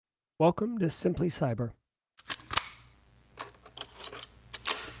Welcome to Simply Cyber.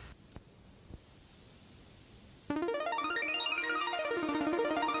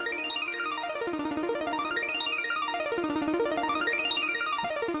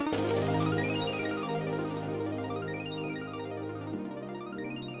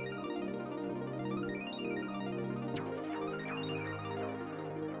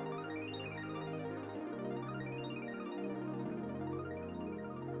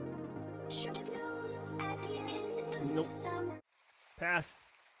 Nope. Pass.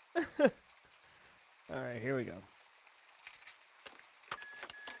 All right, here we go.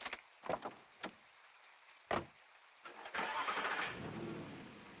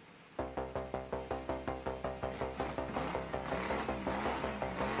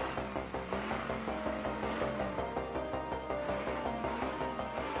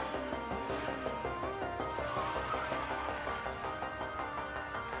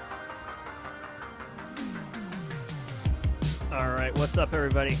 All right, what's up,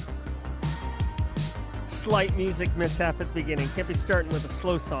 everybody? Slight music mishap at the beginning. Can't be starting with a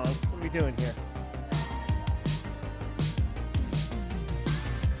slow song. What are we doing here?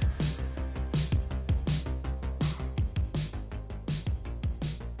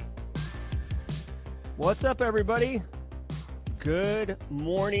 What's up, everybody? Good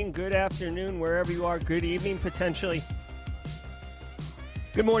morning, good afternoon, wherever you are. Good evening, potentially.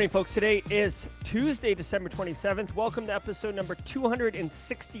 Good morning, folks. Today is Tuesday, December 27th. Welcome to episode number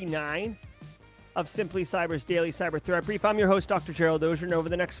 269 of Simply Cyber's Daily Cyber Threat Brief. I'm your host, Dr. Gerald Dozier, and over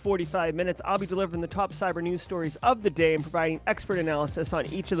the next 45 minutes, I'll be delivering the top cyber news stories of the day and providing expert analysis on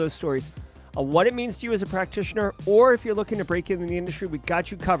each of those stories, on what it means to you as a practitioner, or if you're looking to break into the industry, we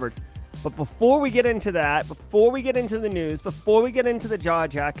got you covered. But before we get into that, before we get into the news, before we get into the jaw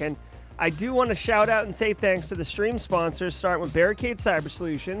jacking, I do want to shout out and say thanks to the stream sponsors, starting with Barricade Cyber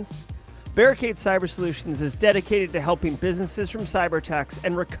Solutions. Barricade Cyber Solutions is dedicated to helping businesses from cyber attacks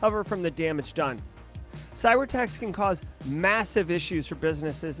and recover from the damage done. Cyber attacks can cause massive issues for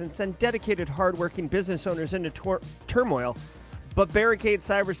businesses and send dedicated, hardworking business owners into turmoil. But Barricade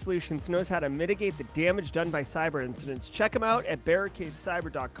Cyber Solutions knows how to mitigate the damage done by cyber incidents. Check them out at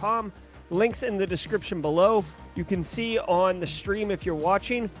barricadecyber.com. Links in the description below. You can see on the stream if you're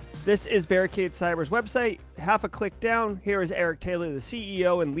watching. This is Barricade Cyber's website. Half a click down, here is Eric Taylor, the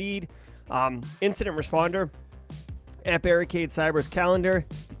CEO and lead incident responder at Barricade Cyber's calendar.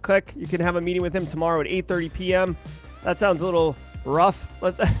 Click, you can have a meeting with him tomorrow at 8:30 p.m. That sounds a little rough.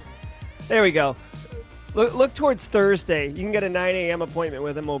 There we go. Look towards Thursday. You can get a 9 a.m. appointment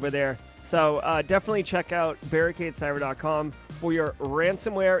with him over there. So definitely check out barricadecyber.com for your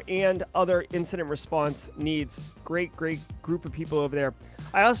ransomware and other incident response needs. Great group of people over there.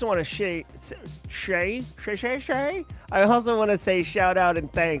 I also want to I also want to say shout out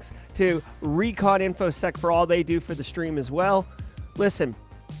and thanks to Recon InfoSec for all they do for the stream as well. Listen,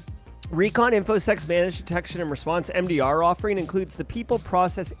 Recon InfoSec's Managed Detection and Response MDR offering includes the people,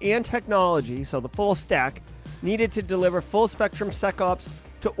 process, and technology, so the full stack, needed to deliver full spectrum SecOps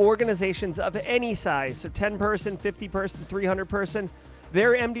to organizations of any size, so 10-person, 50-person, 300-person.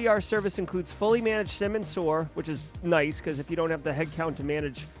 Their MDR service includes fully managed SIM and SOAR, which is nice because if you don't have the headcount to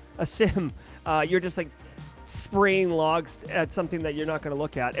manage a SIM, you're just like spraying logs at something that you're not going to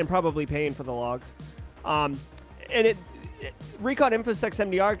look at and probably paying for the logs. Recon InfoSec's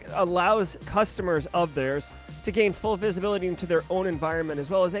MDR allows customers of theirs to gain full visibility into their own environment, as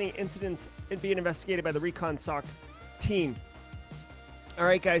well as any incidents being investigated by the Recon SOC team. All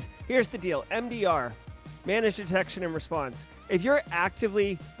right, guys, here's the deal. MDR, Managed Detection and Response. If you're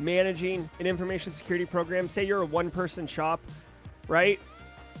actively managing an information security program, say you're a one-person shop, right?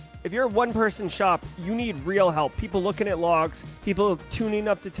 If you're a one-person shop, you need real help. People looking at logs, people tuning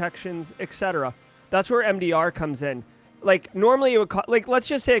up detections, etc. That's where MDR comes in. Like, normally it would cost, like, let's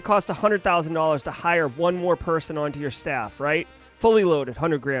just say it costs $100,000 to hire one more person onto your staff, right? Fully loaded,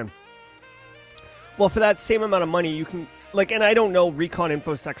 100 grand. Well, for that same amount of money, you can, like, and I don't know Recon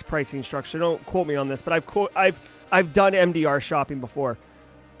InfoSec's pricing structure. Don't quote me on this, but I've done MDR shopping before.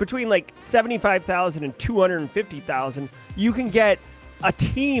 Between like $75,000 and $250,000, you can get a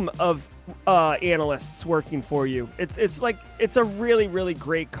team of analysts working for you. It's a really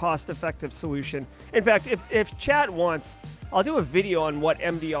great cost-effective solution. In fact, if chat wants, I'll do a video on what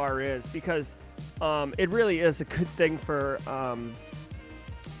MDR is, because it really is a good thing for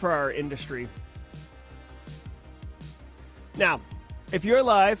our industry. Now, if you're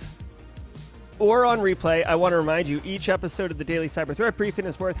live or on replay, I want to remind you, each episode of the Daily Cyber Threat Briefing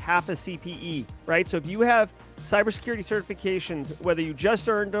is worth half a CPE, right? So if you have cybersecurity certifications, whether you just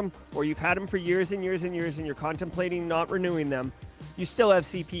earned them or you've had them for years and years and years and you're contemplating not renewing them, you still have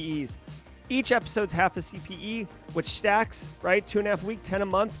CPEs. Each episode's half a CPE, which stacks, right? 2.5 weeks, 10 a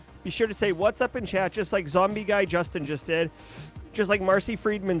month. Be sure to say what's up in chat, just like zombie guy Justin just did, just like Marcy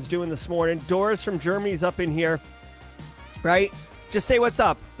Friedman's doing this morning. Doris from Germany's up in here, right? Just say what's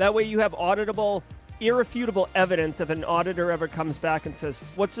up. That way you have auditable, irrefutable evidence if an auditor ever comes back and says,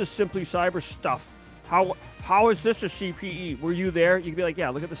 what's this Simply Cyber stuff? How is this a CPE? Were you there? You can be like, yeah,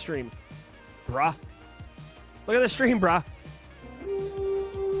 look at the stream. Bruh. Look at the stream, bruh.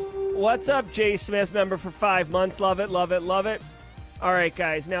 What's up, Jay Smith, member for 5 months. Love it, love it, love it. All right,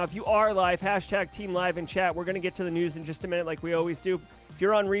 guys. Now, if you are live, hashtag Team Live in chat. We're going to get to the news in just a minute like we always do. If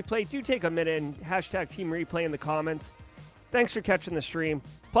you're on replay, do take a minute and hashtag Team Replay in the comments. Thanks for catching the stream.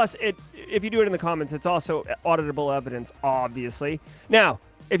 Plus, if you do it in the comments, it's also auditable evidence, obviously. Now,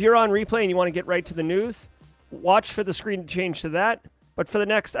 if you're on replay and you want to get right to the news, watch for the screen to change to that. But for the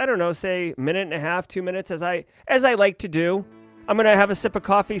next, I don't know, say minute and a half, 2 minutes, as I like to do, I'm going to have a sip of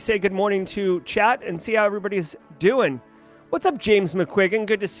coffee, say good morning to chat, and see how everybody's doing. What's up, James McQuiggan?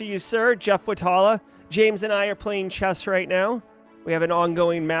 Good to see you, sir. Jeff Watala. James and I are playing chess right now. We have an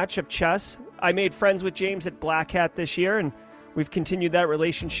ongoing match of chess. I made friends with James at Black Hat this year, and we've continued that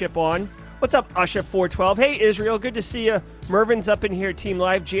relationship on. What's up, Usha412? Hey, Israel. Good to see you. Mervin's up in here, Team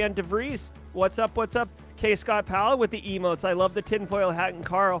Live. Jan DeVries. What's up? What's up? K. Scott Powell with the emotes. I love the tinfoil hat and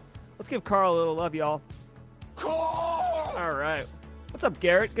Carl. Let's give Carl a little love, y'all. Carl! All right. What's up,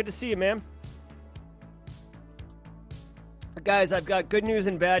 Garrett? Good to see you, man. Guys, I've got good news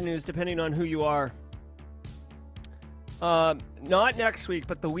and bad news depending on who you are. Not next week,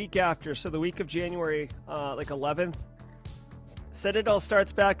 but the week after. So the week of January, 11th. Citadel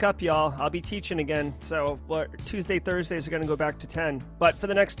starts back up, y'all. I'll be teaching again. So Tuesday, Thursdays are going to go back to 10. But for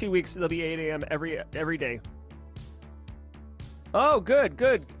the next 2 weeks, it'll be 8 a.m. every day. Oh, good.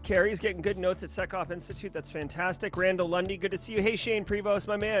 Carrie's getting good notes at Seckoff Institute. That's fantastic. Randall Lundy, good to see you. Hey, Shane Prevost,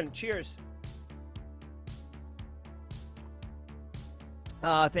 my man. Cheers.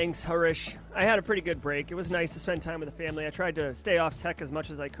 Thanks, Harish. I had a pretty good break. It was nice to spend time with the family. I tried to stay off tech as much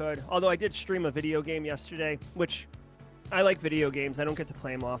as I could. Although I did stream a video game yesterday, which I like video games. I don't get to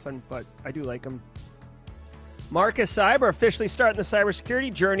play them often, but I do like them. Marcus Cyber officially starting the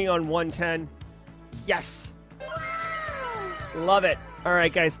cybersecurity journey on 110. Yes. Love it. All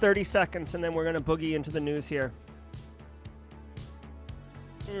right, guys, 30 seconds, and then we're going to boogie into the news here.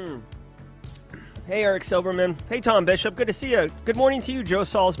 Hey, Eric Silverman. Hey, Tom Bishop. Good to see you. Good morning to you, Joe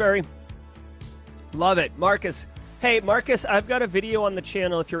Salisbury. Love it. Marcus. Hey, Marcus, I've got a video on the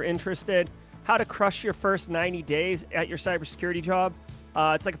channel if you're interested. How to crush your first 90 days at your cybersecurity job.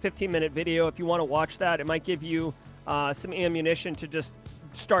 It's like a 15-minute video. If you want to watch that, it might give you some ammunition to just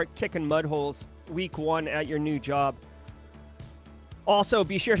start kicking mud holes week one at your new job. Also,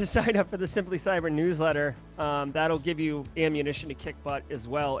 be sure to sign up for the Simply Cyber newsletter. That'll give you ammunition to kick butt as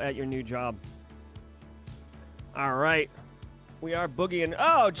well at your new job. All right. We are boogieing.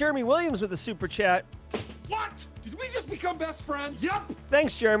 Oh, Jeremy Williams with a super chat. What? Did we just become best friends? Yep.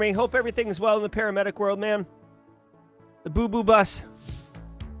 Thanks, Jeremy. Hope everything's well in the paramedic world, man. The boo-boo bus.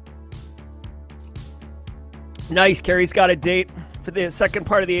 Nice. Carrie's got a date for the second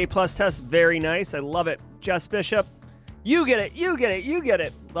part of the A-plus test. Very nice. I love it. Jess Bishop. You get it. You get it. You get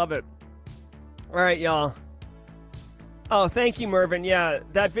it. Love it. All right, y'all. Oh, thank you, Mervin. Yeah,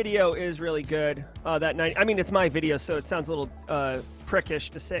 that video is really good. That night. I mean, it's my video, so it sounds a little prickish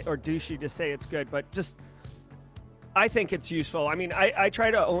to say, or douchey to say it's good, but just, I think it's useful. I mean, I try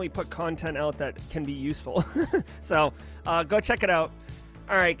to only put content out that can be useful. So go check it out.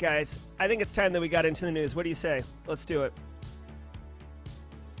 All right, guys. I think it's time that we got into the news. What do you say? Let's do it.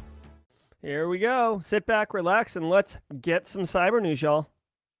 Here we go. Sit back, relax, and let's get some cyber news, y'all.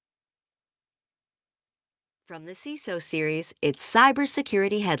 From the CISO series, it's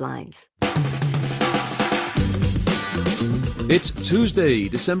Cybersecurity Headlines. It's Tuesday,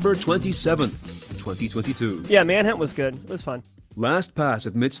 December 27th, 2022. Yeah, Manhunt was good. It was fun. LastPass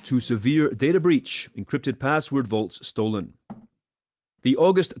admits to severe data breach, encrypted password vaults stolen. The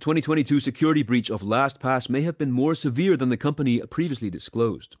August 2022 security breach of LastPass may have been more severe than the company previously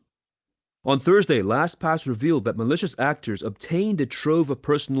disclosed. On Thursday, LastPass revealed that malicious actors obtained a trove of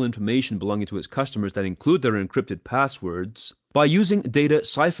personal information belonging to its customers that include their encrypted passwords by using data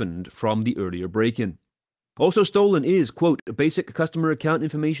siphoned from the earlier break-in. Also stolen is, quote, basic customer account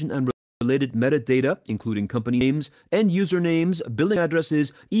information and related metadata, including company names, end user names, billing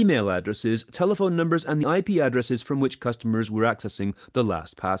addresses, email addresses, telephone numbers, and the IP addresses from which customers were accessing the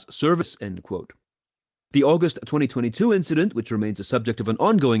LastPass service, end quote. The August 2022 incident, which remains the subject of an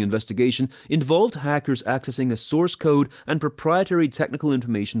ongoing investigation, involved hackers accessing a source code and proprietary technical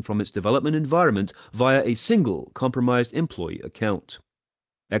information from its development environment via a single compromised employee account.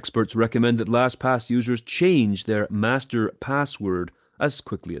 Experts recommend that LastPass users change their master password as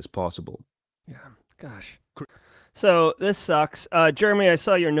quickly as possible. Yeah, gosh. So this sucks. Jeremy, I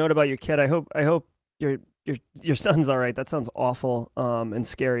saw your note about your kid. I hope your son's all right. That sounds awful and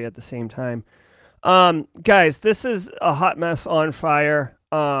scary at the same time. Guys, this is a hot mess on fire.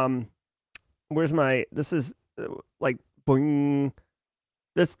 This is like boing.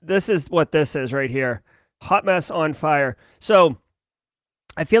 This is what this is right here. Hot mess on fire. So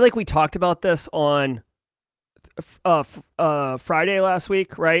I feel like we talked about this on Friday last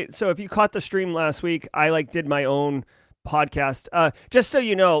week, right? So if you caught the stream last week, I did my own podcast. Just so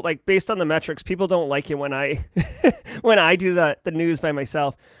you know, based on the metrics, people don't like it when I when I do the news by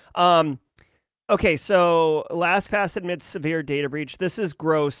myself. Okay, so LastPass admits severe data breach. This is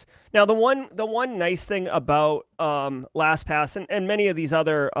gross. Now, the one nice thing about LastPass and many of these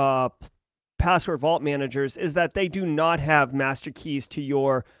other password vault managers is that they do not have master keys to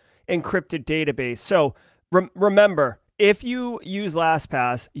your encrypted database. So remember, if you use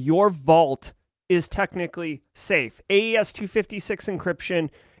LastPass, your vault is technically safe. AES 256 encryption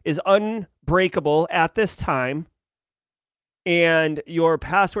is unbreakable at this time, and your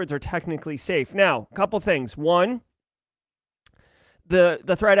passwords are technically safe. Now, a couple things. One,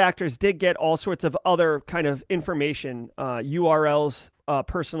 the threat actors did get all sorts of other kind of information, URLs,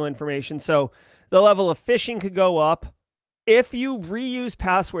 personal information. So the level of phishing could go up. If you reuse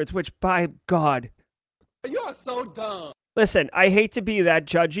passwords, which by God, You are so dumb. listen, I hate to be that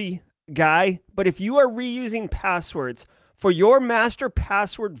judgy guy, but if you are reusing passwords for your master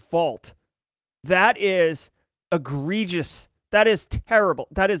password vault, that is egregious. That is terrible.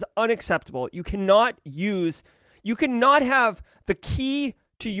 That is unacceptable. You cannot have the key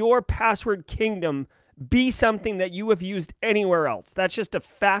to your password kingdom be something that you have used anywhere else. That's just a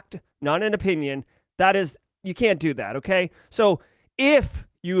fact, not an opinion. You can't do that, okay? So if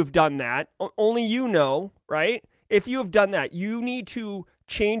you have done that, only you know, right? If you have done that, you need to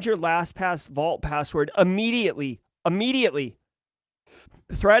change your LastPass vault password immediately. Immediately.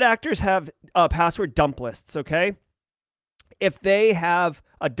 Threat actors have password dump lists, okay? If they have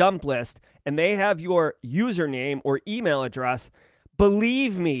a dump list and they have your username or email address,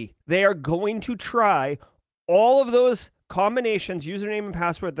 believe me, they are going to try all of those combinations, username and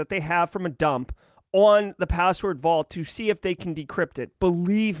password that they have from a dump on the password vault to see if they can decrypt it.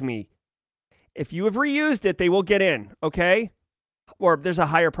 Believe me, if you have reused it, they will get in, okay? Or there's a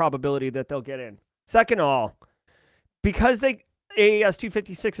higher probability that they'll get in. Second of all, because AES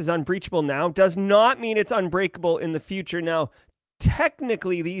 256 is unbreachable now, does not mean it's unbreakable in the future. Now,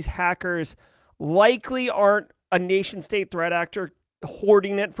 technically, these hackers likely aren't a nation-state threat actor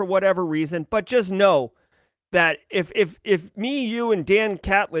hoarding it for whatever reason, but just know that if me, you, and Dan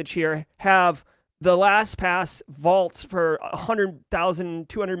Catledge here have the LastPass vaults for 100,000,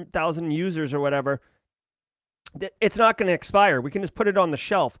 200,000 users or whatever, it's not going to expire. We can just put it on the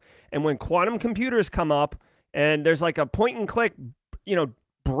shelf. And when quantum computers come up and there's like a point and click,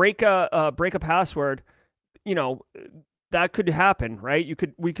 break a password, that could happen,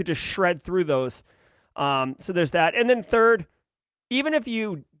 right? We could just shred through those. So there's that. And then third, even if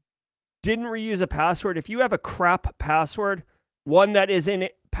you didn't reuse a password, if you have a crap password, one that is in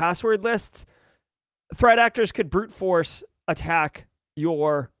password lists, threat actors could brute force attack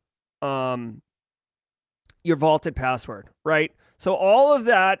your vaulted password, right? So all of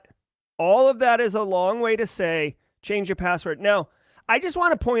that is a long way to say change your password. Now, I just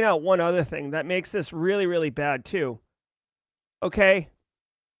want to point out one other thing that makes this really, really bad too. Okay?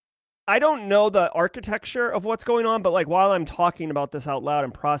 I don't know the architecture of what's going on, but while I'm talking about this out loud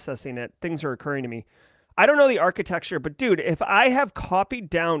and processing it, things are occurring to me. I don't know the architecture, but dude, if I have copied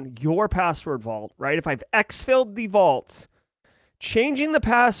down your password vault, right? If I've exfilled the vaults, changing the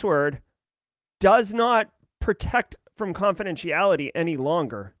password does not protect from confidentiality any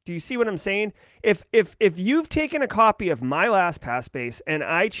longer. Do you see what I'm saying? If you've taken a copy of my LastPass base and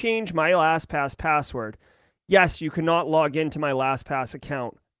I change my LastPass password, yes, you cannot log into my LastPass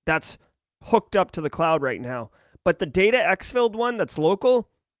account. That's hooked up to the cloud right now. But the data exfilled one that's local,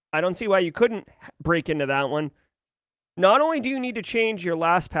 I don't see why you couldn't break into that one. Not only do you need to change your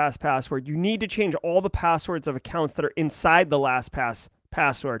LastPass password, you need to change all the passwords of accounts that are inside the LastPass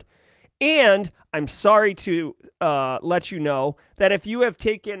password. And I'm sorry to let you know that if you have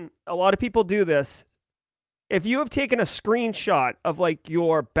taken, a lot of people do this, if you have taken a screenshot of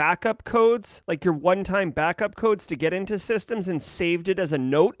your backup codes, your one-time backup codes to get into systems and saved it as a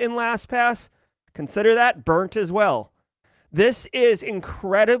note in LastPass, Consider that burnt as well. This is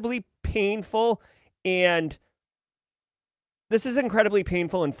incredibly painful and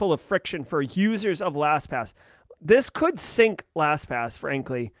full of friction for users of LastPass. This could sink LastPass,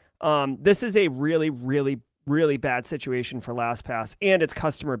 frankly. This is a really, really, really bad situation for LastPass and its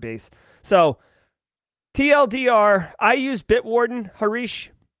customer base. So TLDR, I use Bitwarden,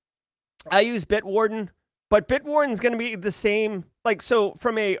 Harish. I use Bitwarden, but Bitwarden's going to be the same. Like, so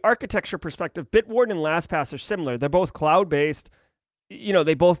from a architecture perspective, Bitwarden and LastPass are similar. They're both cloud-based.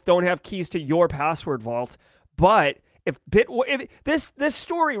 They both don't have keys to your password vault. But if this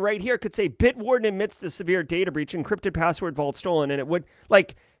story right here could say Bitwarden admits to severe data breach, encrypted password vault stolen, and it would,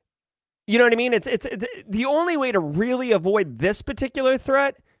 like, you know what I mean? It's the only way to really avoid this particular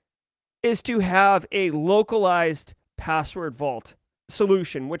threat is to have a localized password vault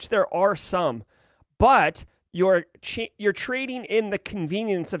solution, which there are some, but you're trading in the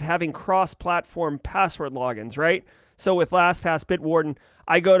convenience of having cross-platform password logins, right? So with LastPass, Bitwarden,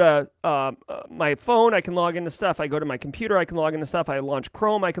 I go to my phone, I can log into stuff. I go to my computer, I can log into stuff. I launch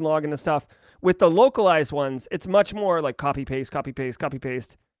Chrome, I can log into stuff. With the localized ones, it's much more like copy, paste, copy, paste, copy,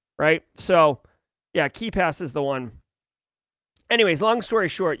 paste, right? So yeah, KeePass is the one. Anyways, long story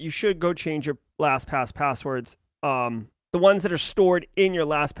short, you should go change your LastPass passwords. The ones that are stored in your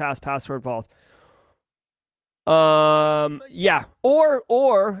LastPass password vault. Yeah.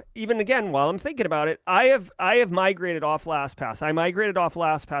 Or even again, while I'm thinking about it, I have migrated off LastPass. I migrated off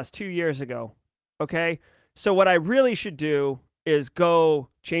LastPass 2 years ago. Okay. So what I really should do is go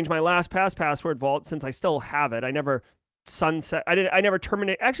change my LastPass password vault, since I still have it. I never sunset. I never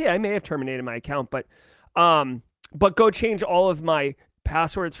terminate. Actually, I may have terminated my account, but go change all of my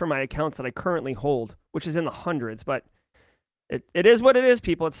passwords for my accounts that I currently hold, which is in the hundreds. But it is what it is,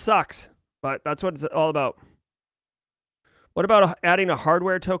 people. It sucks, but that's what it's all about. What about adding a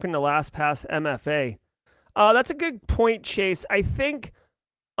hardware token to LastPass MFA? That's a good point, Chase. I think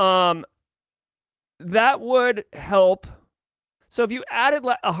that would help. So if you added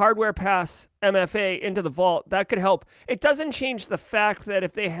a hardware pass MFA into the vault, that could help. It doesn't change the fact that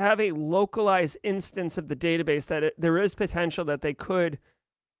if they have a localized instance of the database, that there is potential that they could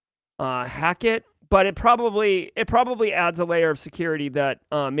hack it. But it probably adds a layer of security that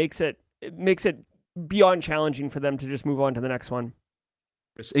makes it beyond challenging for them to just move on to the next one.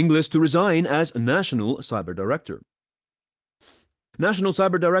 Chris Inglis to resign as National Cyber Director. National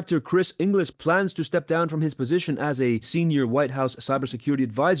Cyber Director Chris Inglis plans to step down from his position as a senior White House cybersecurity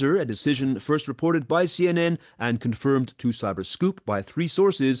advisor, a decision first reported by CNN and confirmed to CyberScoop by 3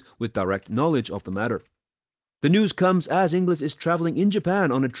 sources with direct knowledge of the matter. The news comes as Inglis is traveling in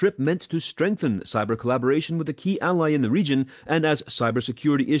Japan on a trip meant to strengthen cyber collaboration with a key ally in the region, and as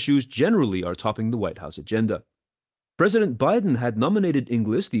cybersecurity issues generally are topping the White House agenda. President Biden had nominated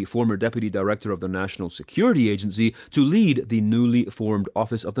Inglis, the former deputy director of the National Security Agency, to lead the newly formed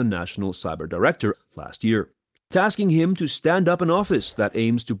Office of the National Cyber Director last year, tasking him to stand up an office that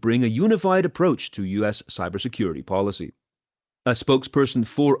aims to bring a unified approach to U.S. cybersecurity policy. A spokesperson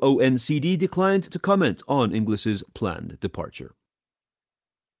for ONCD declined to comment on Inglis's planned departure.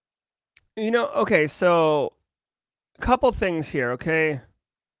 Okay, so a couple things here, okay?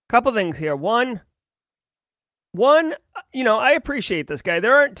 One, I appreciate this guy.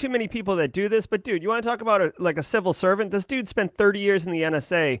 There aren't too many people that do this, but dude, you want to talk about a civil servant? This dude spent 30 years in the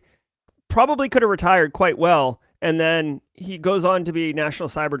NSA, probably could have retired quite well, and then he goes on to be National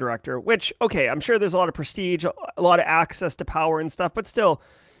Cyber Director, which, okay, I'm sure there's a lot of prestige, a lot of access to power and stuff, but still,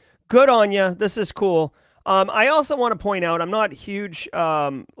 good on you. This is cool. I also want to point out, I'm not huge,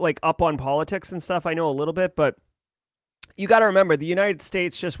 up on politics and stuff. I know a little bit, but you got to remember, the United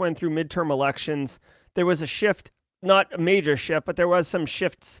States just went through midterm elections. There was a shift, not a major shift, but there was some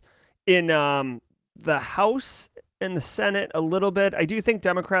shifts in the House and the Senate a little bit. I do think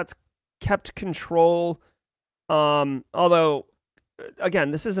Democrats kept control. Although,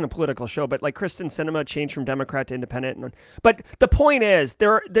 again, this isn't a political show, but like Kristen Sinema changed from Democrat to Independent. But the point is,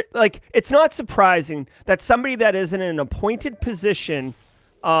 it's not surprising that somebody that is in an appointed position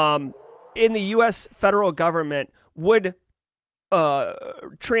in the U.S. federal government would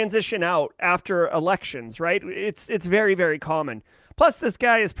transition out after elections, right? It's very, very common. Plus, this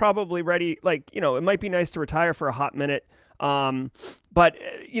guy is probably ready. It might be nice to retire for a hot minute. But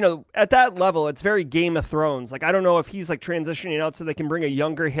at that level, it's very Game of Thrones. I don't know if he's transitioning out so they can bring a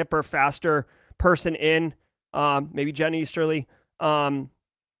younger, hipper, faster person in, maybe Jen Easterly.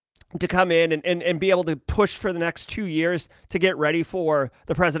 to come in and be able to push for the next 2 years to get ready for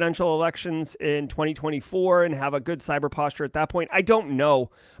the presidential elections in 2024 and have a good cyber posture at that point. I don't know,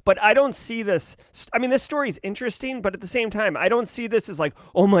 but I don't see this. I mean, this story is interesting, but at the same time, I don't see this as like,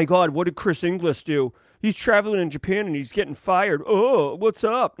 oh my God, what did Chris Inglis do? He's traveling in Japan and he's getting fired. Oh, what's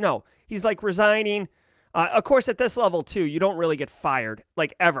up? No, he's like resigning. Of course, at this level too, you don't really get fired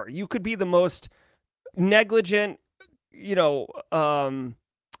like ever. You could be the most negligent, you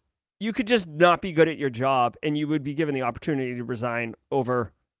could just not be good at your job and you would be given the opportunity to resign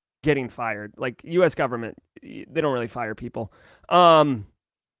over getting fired. Like U.S. government, they don't really fire people. So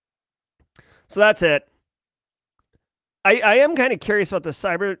that's it. I am kind of curious about the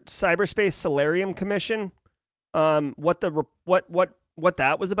Cyberspace Solarium Commission. What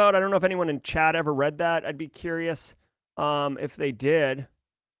that was about. I don't know if anyone in chat ever read that. I'd be curious if they did.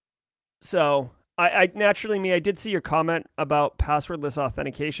 So I naturally, I did see your comment about passwordless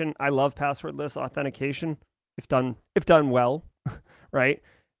authentication. I love passwordless authentication if done well, right?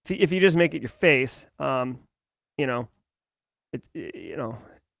 If you just make it your face, there's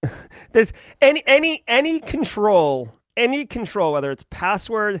any control, whether it's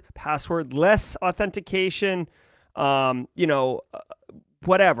passwordless authentication,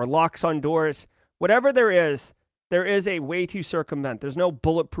 whatever, locks on doors, whatever there is a way to circumvent. There's no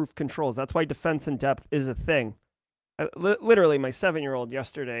bulletproof controls. That's why defense in depth is a thing. Literally, my 7-year-old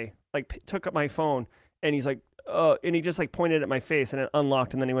yesterday, took up my phone and he's like, and he just pointed at my face and it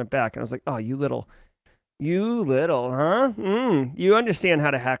unlocked and then he went back. And I was like, oh, you little, huh? You understand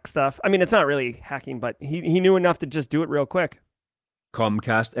how to hack stuff. I mean, it's not really hacking, but he knew enough to just do it real quick.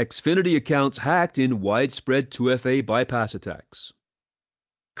 Comcast Xfinity accounts hacked in widespread 2FA bypass attacks.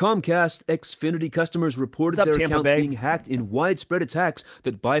 Comcast Xfinity customers reported their accounts being hacked in widespread attacks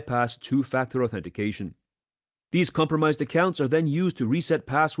that bypass two-factor authentication. These compromised accounts are then used to reset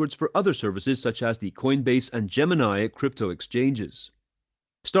passwords for other services such as the Coinbase and Gemini crypto exchanges.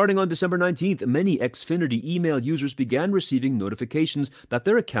 Starting on December 19th, many Xfinity email users began receiving notifications that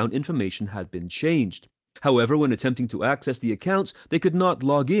their account information had been changed. However, when attempting to access the accounts, they could not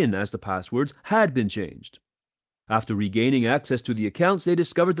log in as the passwords had been changed. After regaining access to the accounts, they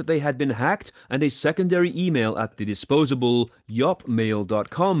discovered that they had been hacked and a secondary email at the disposable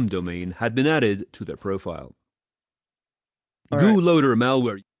yopmail.com domain had been added to their profile. Loader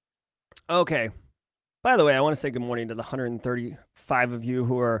malware. Okay. By the way, I want to say good morning to the 135 of you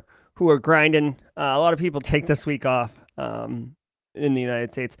who are grinding. A lot of people take this week off in the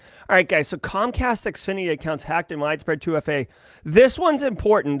United States. All right, guys. So Comcast Xfinity accounts hacked in widespread 2FA. This one's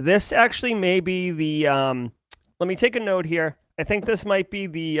important. This actually may be the. Let me take a note here. I think this might be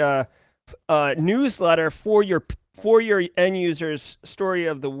the newsletter for your end users story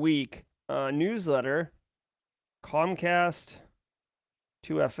of the week. Newsletter, Comcast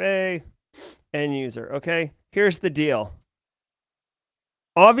 2FA end user. Okay, here's the deal.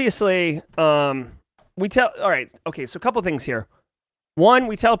 Obviously, we tell. All right. Okay, so a couple things here. One,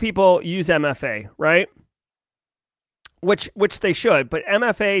 we tell people use MFA, right? Which they should, but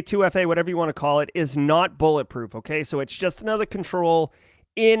MFA, 2FA, whatever you want to call it, is not bulletproof, okay? So it's just another control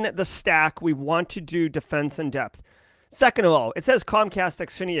in the stack. We want to do defense in depth. Second of all, it says Comcast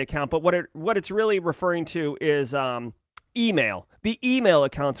Xfinity account, but what it's really referring to is email. The email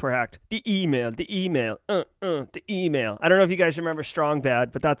accounts were hacked. The email. The email. I don't know if you guys remember Strong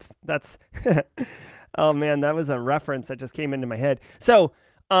Bad, but that's oh man, that was a reference that just came into my head. So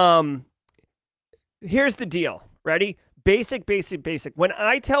here's the deal. Ready? Basic. When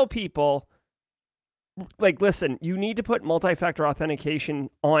I tell people, listen, you need to put multi-factor authentication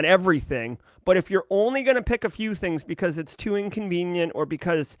on everything, but if you're only going to pick a few things because it's too inconvenient or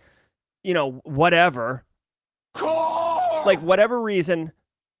because, whatever, whatever reason,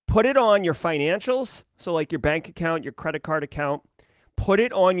 put it on your financials. So your bank account, your credit card account, put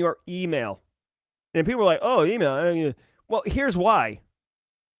it on your email. And people are like, oh, email. Well, here's why.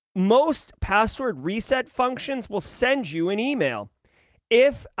 Most password reset functions will send you an email.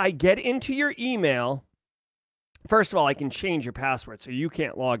 If I get into your email, first of all, I can change your password so you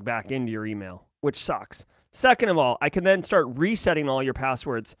can't log back into your email, which sucks. Second of all, I can then start resetting all your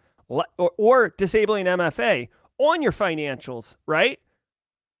passwords or disabling MFA on your financials, right?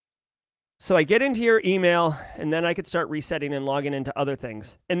 So I get into your email and then I could start resetting and logging into other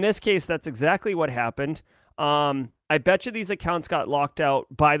things. In this case, that's exactly what happened. I bet you these accounts got locked out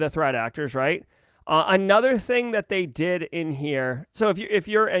by the threat actors, right? Another thing that they did in here, so if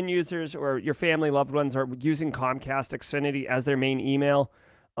your end users or your family loved ones are using Comcast Xfinity as their main email,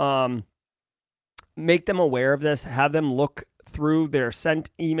 make them aware of this. Have them look through their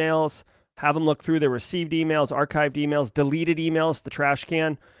sent emails. Have them look through their received emails, archived emails, deleted emails, the trash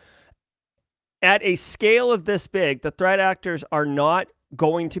can. at a scale of this big, the threat actors are not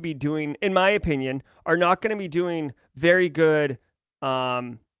going to be doing, in my opinion, are not going to be doing very good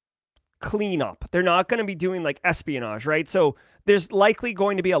cleanup. They're not going to be doing like espionage, right? So there's likely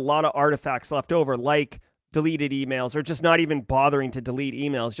going to be a lot of artifacts left over, like deleted emails, or just not even bothering to delete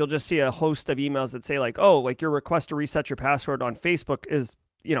emails. You'll just see a host of emails that say like, oh, like your request to reset your password on Facebook is,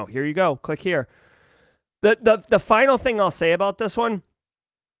 here you go, click here. The final thing I'll say about this one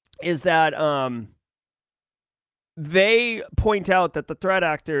is that they point out that the threat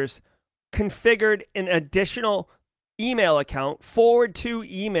actors configured an additional email account, forward to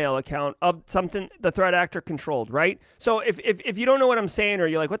email account of something the threat actor controlled, right? So if you don't know what I'm saying, or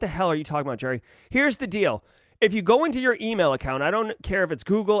you're like, what the hell are you talking about, Jerry? Here's the deal. If you go into your email account, I don't care if it's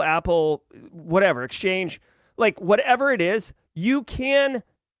Google, Apple, whatever, Exchange, like whatever it is, you can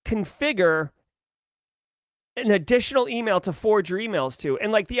configure an additional email to forward your emails to.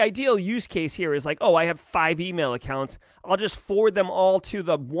 And like the ideal use case here is like, oh, I have 5 email accounts. I'll just forward them all to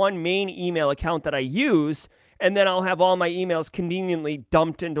the one main email account that I use. And then I'll have all my emails conveniently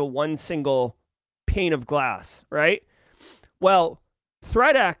dumped into one single pane of glass, right? Well,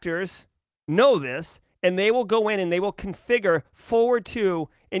 threat actors know this, and they will go in and they will configure forward to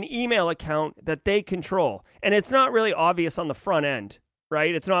an email account that they control. And it's not really obvious on the front end,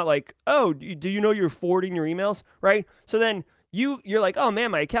 right? It's not like, oh, do you know you're forwarding your emails, right? So then you're like, oh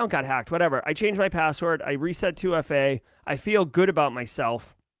man, my account got hacked, whatever. I changed my password. I reset 2FA. I feel good about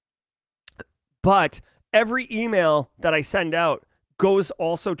myself. But every email that I send out goes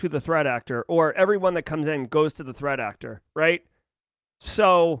also to the threat actor, or everyone that comes in goes to the threat actor, right?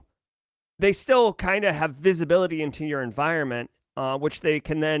 So they still kind of have visibility into your environment, which they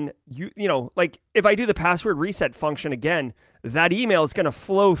can then, like if I do the password reset function again, that email is going to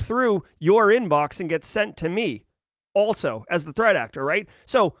flow through your inbox and get sent to me also as the threat actor, right?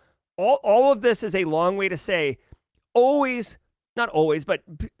 So all of this is a long way to say, always, not always, but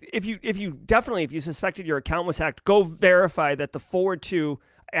if you suspected your account was hacked, go verify that the forward to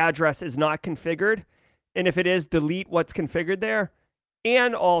address is not configured. And if it is, delete what's configured there.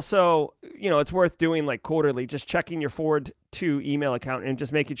 And also, it's worth doing like quarterly, just checking your forward to email account and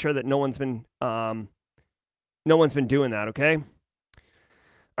just making sure that no one's been doing that. Okay.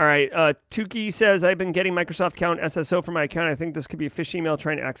 All right. Tukey says, I've been getting Microsoft account SSO for my account. I think this could be a phish email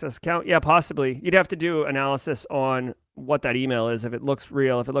trying to access account. Yeah, possibly. You'd have to do analysis on what that email is. If it looks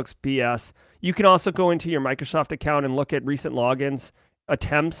real, if it looks BS, you can also go into your Microsoft account and look at recent logins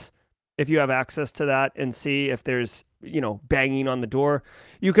attempts if you have access to that and see if there's, banging on the door.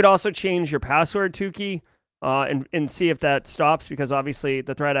 You could also change your password, Tukey, and see if that stops, because obviously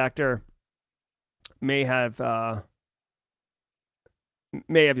the threat actor may have your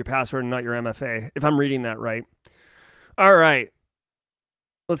password and not your MFA, if I'm reading that right. All right.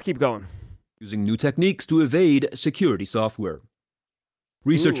 Let's keep going. Using new techniques to evade security software.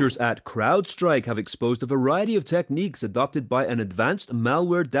 Researchers at CrowdStrike have exposed a variety of techniques adopted by an advanced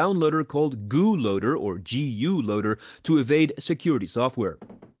malware downloader called GULoader, or GU Loader, to evade security software.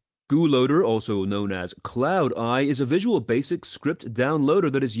 GULoader, also known as Cloud Eye, is a Visual Basic script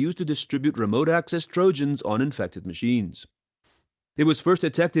downloader that is used to distribute remote access Trojans on infected machines. It was first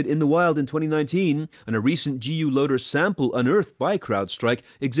detected in the wild in 2019, and a recent GU Loader sample unearthed by CrowdStrike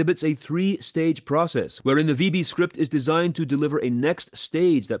exhibits a 3-stage process, wherein the VB script is designed to deliver a next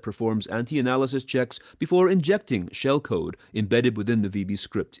stage that performs anti-analysis checks before injecting shellcode embedded within the VB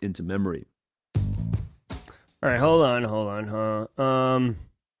script into memory. All right, hold on.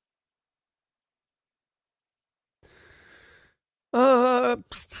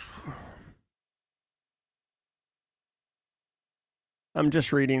 I'm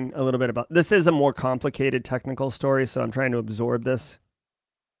just reading a little bit about this. Is a more complicated technical story, so I'm trying to absorb this.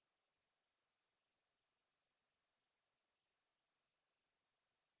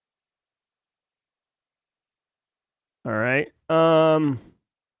 All right. Oh,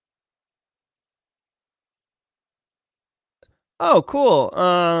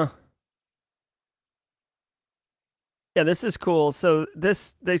 cool. Yeah, this is cool. So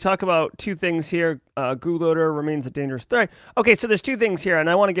they talk about 2 things here. GULoader remains a dangerous threat. Okay, so there's 2 things here, and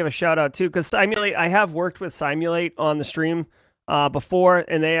I want to give a shout out too, because Simulate, I have worked with Simulate on the stream before,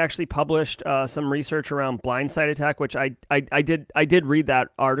 and they actually published some research around blindside attack, which I did read that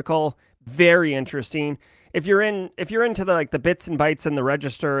article. Very interesting. If you're into the bits and bytes and the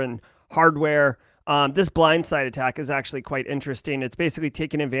register and hardware, this blindside attack is actually quite interesting. It's basically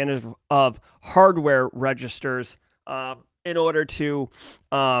taking advantage of hardware registers in order to,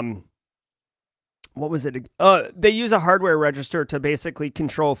 what was it? They use a hardware register to basically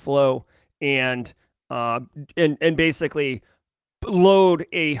control flow and basically load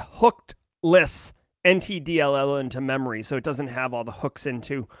a hooked lists NTDLL into memory, so it doesn't have all the hooks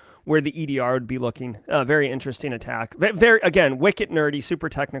into where the EDR would be looking. Very interesting attack. Very, again, wicked nerdy, super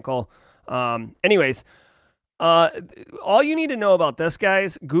technical. Anyways, all you need to know about this,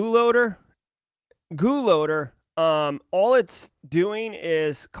 guys, GULoader, all it's doing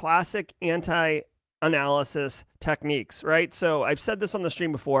is classic anti-analysis techniques, right? So I've said this on the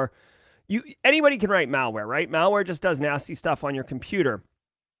stream before. Anybody can write malware, right? Malware just does nasty stuff on your computer.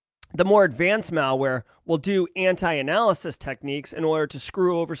 The more advanced malware will do anti-analysis techniques in order to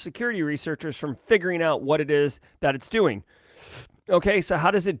screw over security researchers from figuring out what it is that it's doing. Okay, so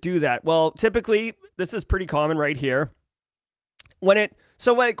how does it do that? Well, typically, this is pretty common right here. When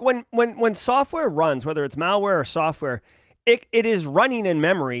software runs, whether it's malware or software, it is running in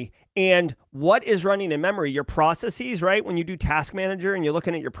memory. And what is running in memory? Your processes, right? When you do Task Manager and you're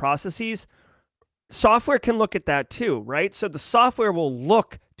looking at your processes, software can look at that too, right? So the software will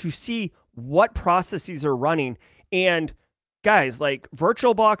look to see what processes are running. And guys, like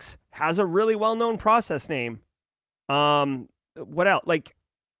VirtualBox has a really well-known process name. What else? Like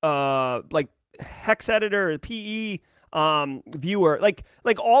Hex Editor, PE, Viewer, like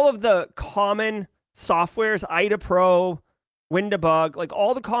all of the common softwares, IDA Pro, WinDebug, like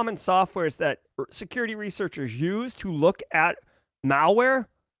all the common softwares that security researchers use to look at malware,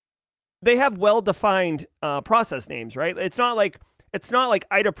 they have well-defined process names, right? It's not like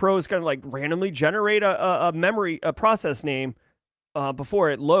IDA Pro is going to like randomly generate a process name before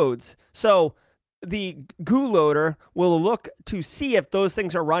it loads. So the GULoader will look to see if those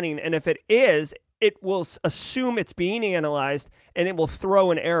things are running, and if it is, it will assume it's being analyzed, and it will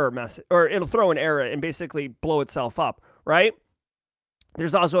throw an error message, or it'll throw an error and basically blow itself up, right?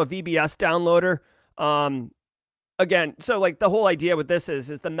 There's also a VBS downloader. Again, so like the whole idea with this is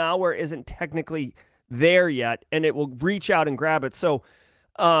the malware isn't technically there yet, and it will reach out and grab it. So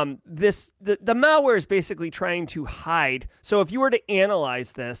the malware is basically trying to hide. So if you were to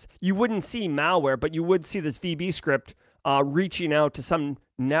analyze this, you wouldn't see malware, but you would see this VB script reaching out to some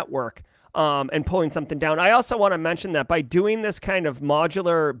network and pulling something down. I also want to mention that by doing this kind of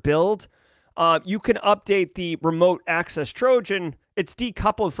modular build, you can update the remote access Trojan. It's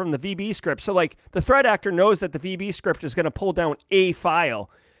decoupled from the VB script. So like the threat actor knows that the VB script is going to pull down a file.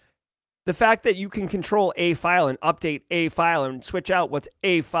 The fact that you can control a file and update a file and switch out what's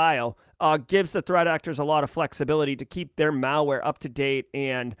a file gives the threat actors a lot of flexibility to keep their malware up to date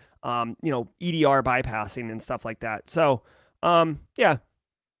and, EDR bypassing and stuff like that. So, yeah,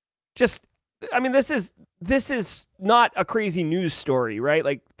 just, I mean, this is not a crazy news story, right?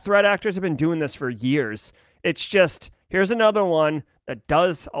 Like threat actors have been doing this for years. It's just, here's another one that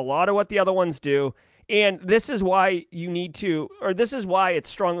does a lot of what the other ones do. And this is why this is why it's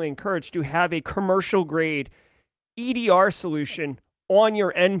strongly encouraged to have a commercial grade EDR solution on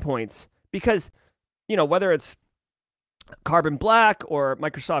your endpoints, because, whether it's Carbon Black or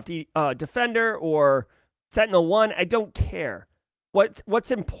Microsoft Defender or Sentinel-1, I don't care.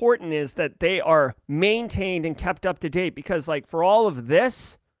 What's important is that they are maintained and kept up to date, because like for all of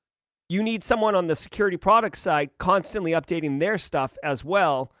this, you need someone on the security product side constantly updating their stuff as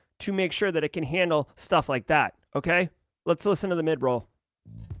well to make sure that it can handle stuff like that. Okay? Let's listen to the mid-roll.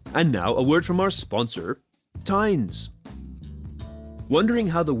 And now a word from our sponsor, Tynes. Wondering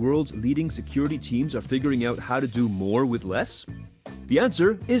how the world's leading security teams are figuring out how to do more with less? The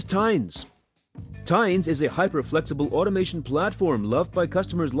answer is Tynes. Tynes is a hyper-flexible automation platform loved by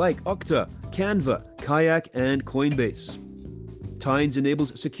customers like Okta, Canva, Kayak, and Coinbase. Tynes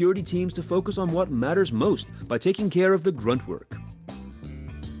enables security teams to focus on what matters most by taking care of the grunt work.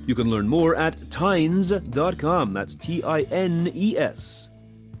 You can learn more at Tynes.com. That's TINES.com.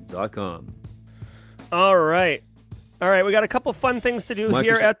 All right. We got a couple fun things to do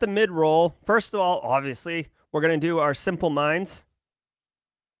here at the mid-roll. First of all, obviously, we're going to do our Simple Minds.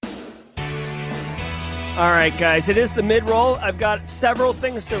 All right, guys, it is the mid-roll. I've got several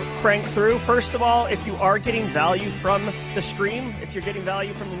things to crank through. First of all, if you are getting value from the stream, if you're getting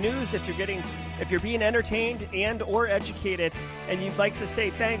value from the news, if you're being entertained and or educated, and you'd like to say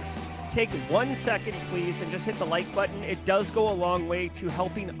thanks, take 1 second, please, and just hit the like button. It does go a long way to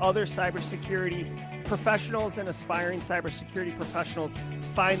helping other cybersecurity professionals and aspiring cybersecurity professionals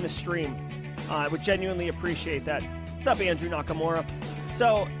find the stream. I would genuinely appreciate that. What's up, Andrew Nakamura?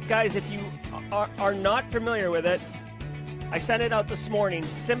 So, guys, if you are not familiar with it, I sent it out this morning,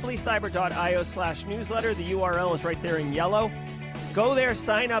 simplycyber.io/newsletter. The URL is right there in yellow. Go there,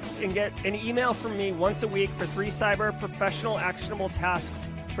 sign up, and get an email from me once a week for 3 cyber professional actionable tasks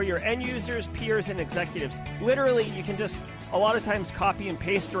for your end users, peers, and executives. Literally, you can just, a lot of times, copy and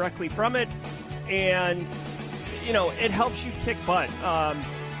paste directly from it, and, it helps you kick butt.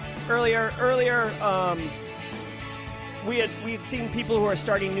 earlier, we had seen people who are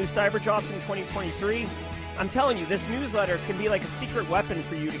starting new cyber jobs in 2023. I'm telling you, this newsletter can be like a secret weapon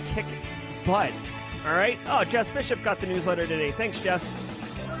for you to kick butt. All right? Oh, Jess Bishop got the newsletter today. Thanks, Jess.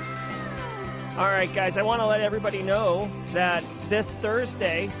 All right, guys, I want to let everybody know that this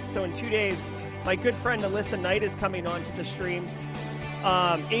Thursday, so in 2 days, my good friend Alyssa Knight is coming on to the stream.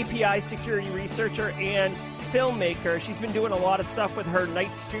 API security researcher and filmmaker. She's been doing a lot of stuff with her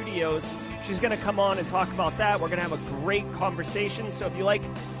Knight Studios. She's going to come on and talk about that. We're going to have a great conversation. So if you like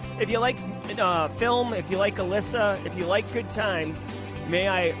film, if you like Alyssa, if you like good times, may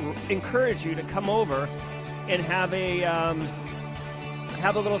I encourage you to come over and have a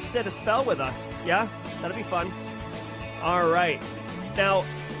little sit a spell with us. Yeah, that'll be fun. All right. Now,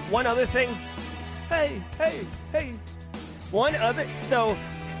 one other thing. Hey. So,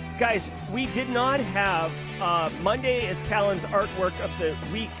 guys, we did not have Monday is Callan's artwork of the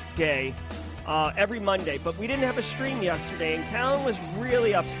week day every Monday, but we didn't have a stream yesterday, and Callan was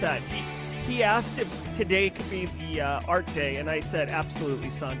really upset. He asked if today could be the art day, and I said, absolutely,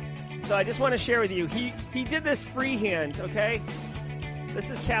 son. So I just want to share with you, he did this freehand, okay? This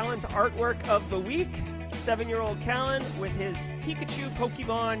is Callan's artwork of the week. 7-year-old Callan with his Pikachu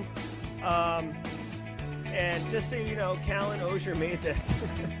Pokemon. And just so you know, Callan Osier made this.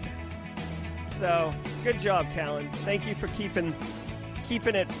 So, good job, Callan. Thank you for keeping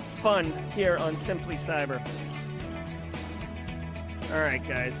it fun here on Simply Cyber. All right,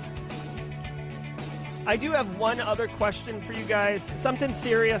 guys. I do have one other question for you guys. Something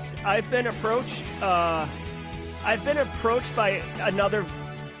serious. I've been approached by another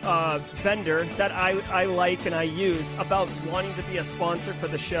vendor that I like and I use about wanting to be a sponsor for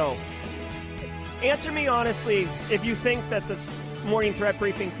the show. Answer me honestly if you think that this morning threat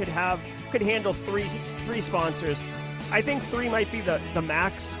briefing could handle three sponsors. I think 3 might be the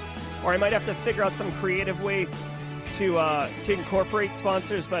max, or I might have to figure out some creative way to incorporate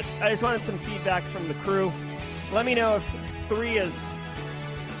sponsors, but I just wanted some feedback from the crew. Let me know if 3 is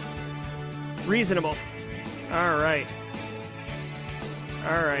reasonable. All right,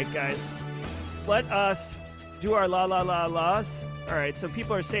 guys. Let us do our laws. All right, so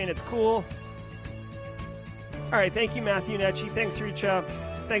people are saying it's cool. All right, thank you, Matthew Netchi. Thanks, Richa.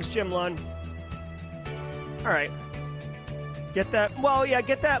 Thanks, Jim Lund. All right. Get that. Well, yeah,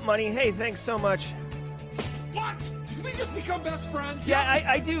 get that money. Hey, thanks so much. What? Did we just become best friends? Yeah,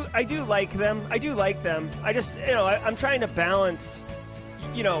 I do like them. I just, I'm trying to balance,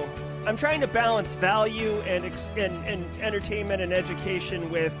 I'm trying to balance value and entertainment and education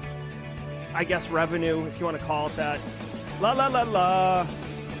with, I guess, revenue, if you want to call it that. La la la la.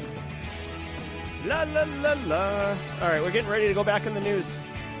 La la la la. All right, we're getting ready to go back in the news.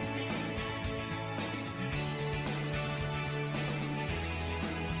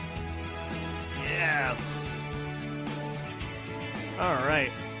 Yeah. All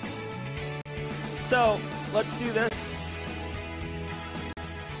right. So let's do this.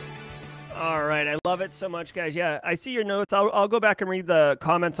 All right, I love it so much, guys. Yeah, I see your notes. I'll go back and read the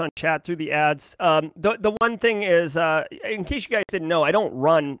comments on chat through the ads. The one thing is, in case you guys didn't know, I don't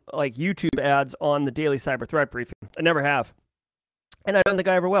run like YouTube ads on the Daily Cyber Threat Briefing. I never have, and I don't think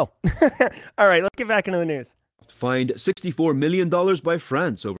I ever will. All right, let's get back into the news. Fined $64 million by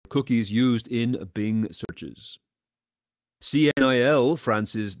France over cookies used in Bing searches. CNIL,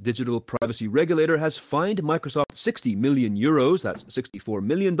 France's digital privacy regulator, has fined Microsoft 60 million euros, that's $64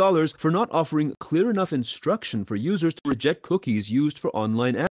 million, for not offering clear enough instruction for users to reject cookies used for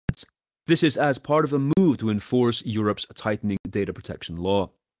online ads. This is as part of a move to enforce Europe's tightening data protection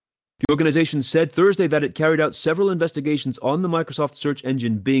law. The organization said Thursday that it carried out several investigations on the Microsoft search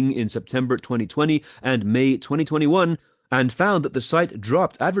engine Bing in September 2020 and May 2021, and found that the site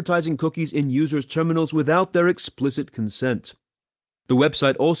dropped advertising cookies in users' terminals without their explicit consent. The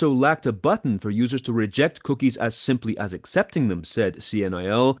website also lacked a button for users to reject cookies as simply as accepting them, said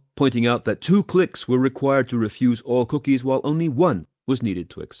CNIL, pointing out that 2 clicks were required to refuse all cookies while only 1 was needed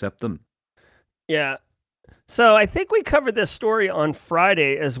to accept them. Yeah. So I think we covered this story on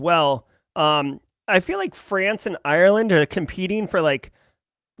Friday as well. I feel like France and Ireland are competing for like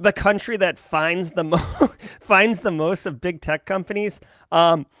the country that finds the most of big tech companies.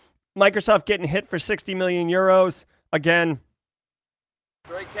 Microsoft getting hit for 60 million euros again.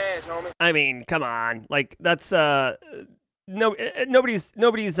 Straight cash, homie. I mean, come on, like that's nobody's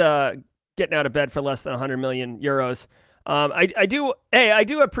getting out of bed for less than 100 million euros. I do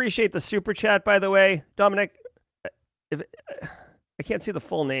appreciate the super chat, by the way, Dominic. If I can't see the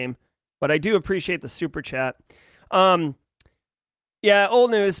full name, but I do appreciate the super chat. Yeah, old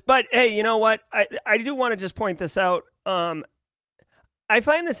news. But hey, you know what? I do want to just point this out. I I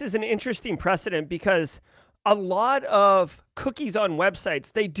find this is an interesting precedent because a lot of cookies on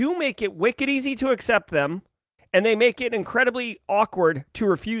websites, they do make it wicked easy to accept them, and they make it incredibly awkward to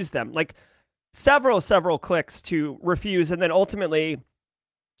refuse them. Like several clicks to refuse, and then ultimately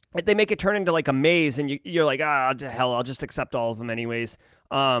they make it turn into like a maze, and you're like, hell, I'll just accept all of them anyways.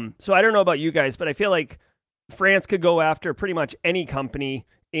 So I don't know about you guys, but I feel like France could go after pretty much any company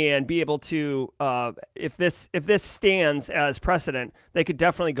and be able to, if this stands as precedent, they could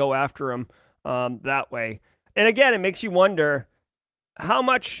definitely go after them that way. And again, it makes you wonder how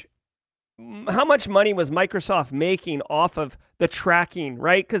much money was Microsoft making off of the tracking,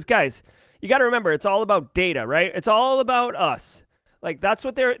 right? Because guys, you got to remember, it's all about data, right? It's all about us. Like that's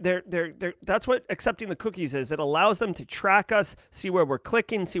what that's what accepting the cookies is. It allows them to track us, see where we're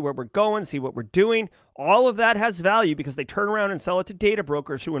clicking, see where we're going, see what we're doing. All of that has value because they turn around and sell it to data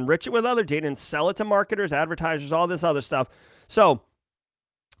brokers who enrich it with other data and sell it to marketers, advertisers, all this other stuff. So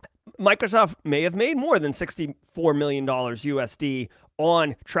Microsoft may have made more than $64 million USD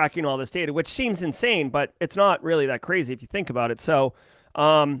on tracking all this data, which seems insane, but it's not really that crazy if you think about it. So,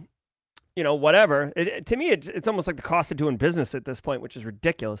 whatever. To me, it's almost like the cost of doing business at this point, which is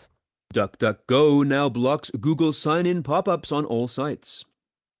ridiculous. DuckDuckGo now blocks Google sign-in pop-ups on all sites.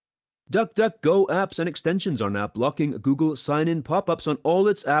 DuckDuckGo apps and extensions are now blocking Google sign-in pop-ups on all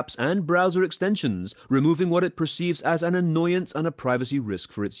its apps and browser extensions, removing what it perceives as an annoyance and a privacy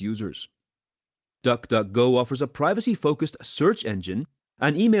risk for its users. DuckDuckGo offers a privacy-focused search engine,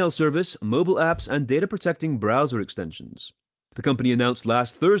 an email service, mobile apps, and data-protecting browser extensions. The company announced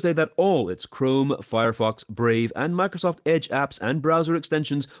last Thursday that all its Chrome, Firefox, Brave, and Microsoft Edge apps and browser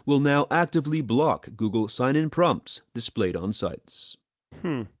extensions will now actively block Google sign-in prompts displayed on sites.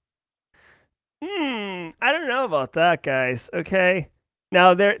 I don't know about that, guys. Okay.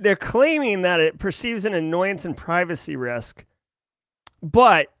 Now they're claiming that it perceives an annoyance and privacy risk,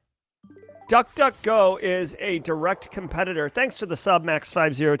 but DuckDuckGo is a direct competitor. Thanks for the sub,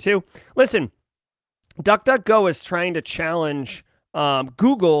 Max502. Listen, DuckDuckGo is trying to challenge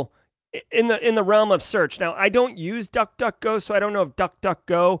Google in the realm of search. Now, I don't use DuckDuckGo, so I don't know if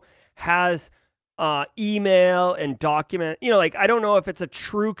DuckDuckGo has email and document. I don't know if it's a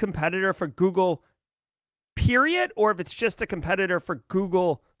true competitor for Google, period, or if it's just a competitor for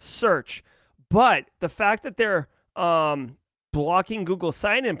Google search. But the fact that they're blocking Google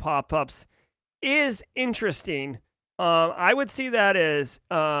sign-in pop-ups is interesting. I would see that as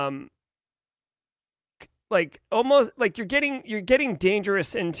almost like you're getting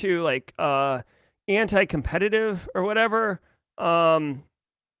dangerous into anti-competitive or whatever.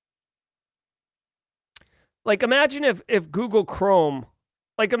 Imagine if Google Chrome,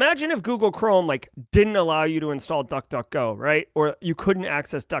 didn't allow you to install DuckDuckGo, right? Or you couldn't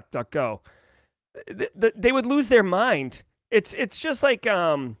access DuckDuckGo. They would lose their mind. It's just like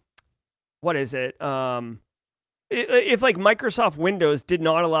what is it? If Microsoft Windows did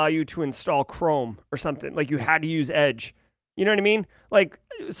not allow you to install Chrome or something, you had to use Edge. You know what I mean?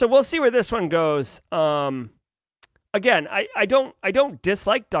 So we'll see where this one goes. Again, I don't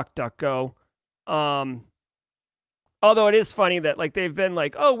dislike DuckDuckGo. Although it is funny that they've been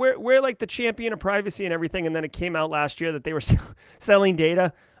we're the champion of privacy and everything, and then it came out last year that they were selling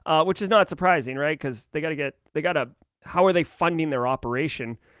data, which is not surprising, right? Because how are they funding their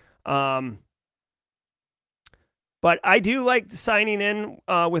operation? But I do like signing in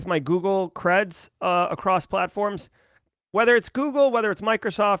with my Google creds across platforms. Whether it's Google, whether it's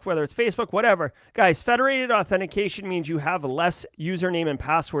Microsoft, whether it's Facebook, whatever. Guys, federated authentication means you have less username and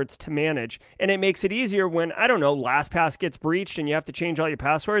passwords to manage. And it makes it easier when, LastPass gets breached and you have to change all your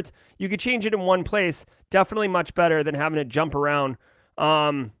passwords. You could change it in one place. Definitely much better than having to jump around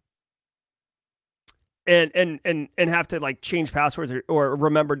and have to change passwords or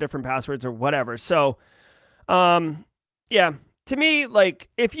remember different passwords or whatever. So, yeah. To me,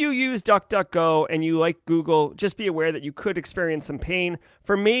 if you use DuckDuckGo and you like Google, just be aware that you could experience some pain.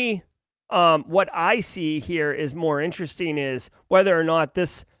 For me, what I see here is more interesting is whether or not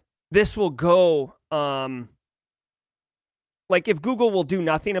this will go, if Google will do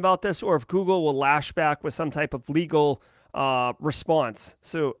nothing about this or if Google will lash back with some type of legal response.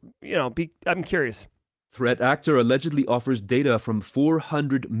 So, I'm curious. Threat actor allegedly offers data from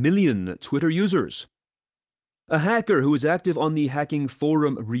 400 million Twitter users. A hacker who is active on the hacking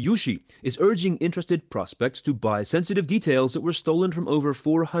forum Ryushi is urging interested prospects to buy sensitive details that were stolen from over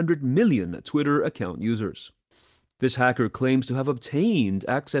 400 million Twitter account users. This hacker claims to have obtained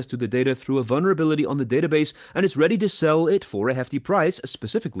access to the data through a vulnerability on the database and is ready to sell it for a hefty price,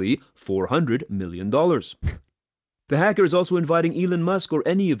 specifically $400 million. The hacker is also inviting Elon Musk or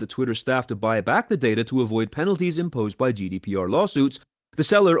any of the Twitter staff to buy back the data to avoid penalties imposed by GDPR lawsuits, The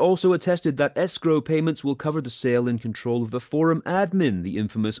seller also attested that escrow payments will cover the sale in control of the forum admin, the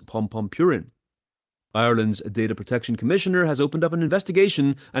infamous Pom Pom Purin. Ireland's Data Protection Commissioner has opened up an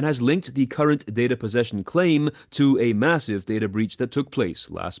investigation and has linked the current data possession claim to a massive data breach that took place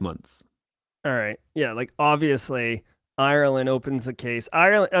last month. All right. Yeah, like obviously Ireland opens the case.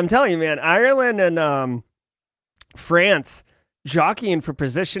 Ireland, I'm telling you, man, Ireland and France jockeying for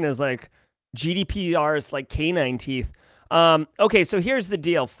position is like GDPR's like canine teeth. Okay, so here's the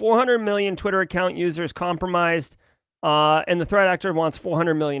deal. 400 million Twitter account users compromised, and the threat actor wants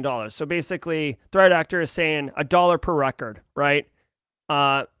 $400 million. So basically, threat actor is saying $1 per record, right?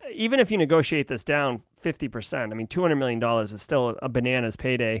 Even if you negotiate this down 50%, I mean, $200 million is still a bananas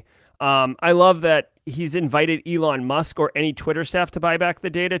payday. I love that he's invited Elon Musk or any Twitter staff to buy back the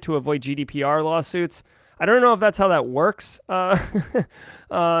data to avoid GDPR lawsuits. I don't know if that's how that works.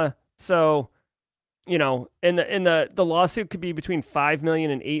 So, you know, and the lawsuit could be between 5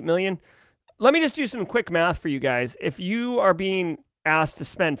 million and 8 million. Let me just do some quick math for you guys. If you are being asked to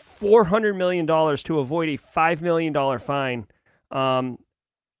spend $400 million to avoid a $5 million fine,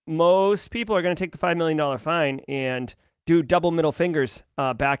 most people are going to take the $5 million fine and do double middle fingers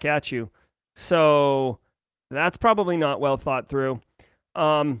back at you. So that's probably not well thought through.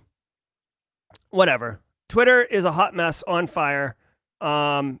 Whatever. Twitter is a hot mess on fire.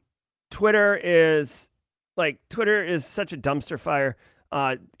 Twitter is such a dumpster fire.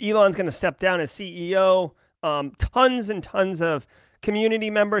 Elon's going to step down as CEO. Tons and tons of community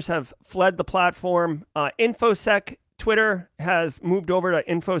members have fled the platform. InfoSec Twitter has moved over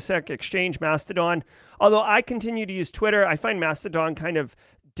to InfoSec Exchange Mastodon. Although I continue to use Twitter, I find Mastodon kind of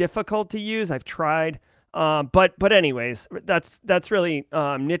difficult to use. I've tried. But anyways, that's really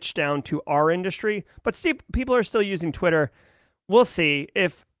niched down to our industry. But people are still using Twitter. We'll see.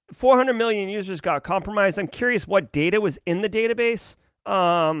 If 400 million users got compromised, I'm curious what data was in the database.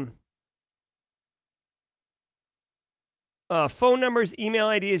 Phone numbers, email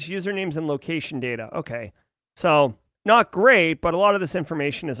IDs, usernames, and location data. Okay. So not great, but a lot of this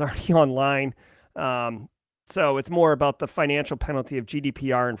information is already online. So it's more about the financial penalty of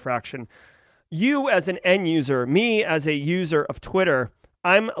GDPR infraction. You as an end user, me as a user of Twitter,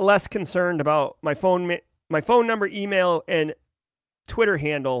 I'm less concerned about my phone number, email, and Twitter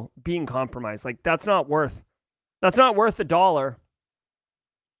handle being compromised. Like that's not worth $1.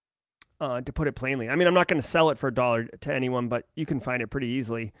 To put it plainly. I mean, I'm not going to sell it for $1 to anyone, but you can find it pretty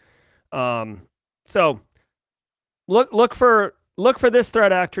easily. So look for this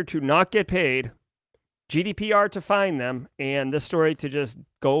threat actor to not get paid, GDPR to fine them, and this story to just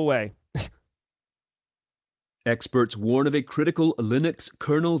go away. Experts warn of a critical Linux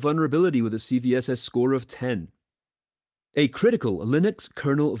kernel vulnerability with a CVSS score of 10. A critical Linux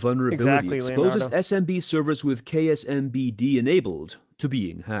kernel vulnerability exposes Leonardo. SMB servers with KSMBD enabled to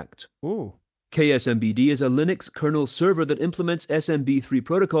being hacked. Ooh. KSMBD is a Linux kernel server that implements SMB3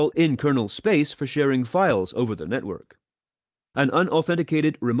 protocol in kernel space for sharing files over the network. An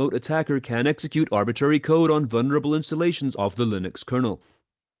unauthenticated remote attacker can execute arbitrary code on vulnerable installations of the Linux kernel.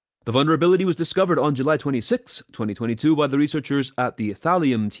 The vulnerability was discovered on July 26, 2022 by the researchers at the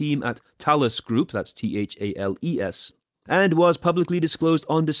Thallium team at Thales Group, that's Thales, and was publicly disclosed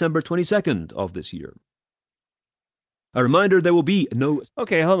on December 22nd of this year. A reminder, there will be no...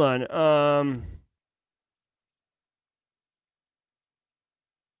 Okay, hold on.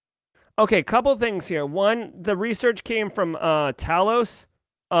 Okay, couple things here. One, the research came from Talos.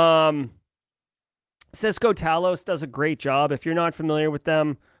 Cisco Talos does a great job. If you're not familiar with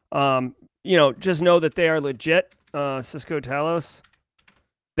them, just know that they are legit. Cisco Talos.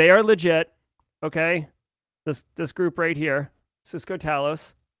 They are legit. Okay? This group right here, Cisco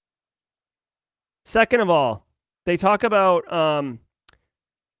Talos. Second of all, they talk about I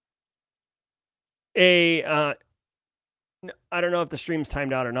don't know if the stream's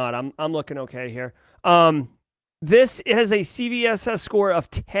timed out or not. I'm looking okay here. This has a CVSS score of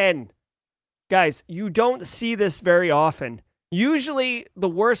 10. Guys, you don't see this very often. Usually the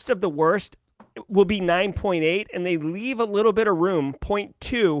worst of the worst will be 9.8, and they leave a little bit of room,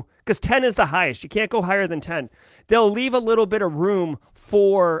 0.2, because 10 is the highest. You can't go higher than 10. They'll leave a little bit of room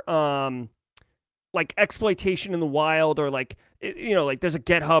for like exploitation in the wild, or like there's a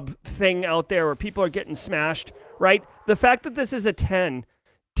GitHub thing out there where people are getting smashed, right? The fact that this is a 10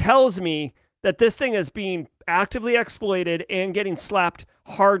 tells me that this thing is being actively exploited and getting slapped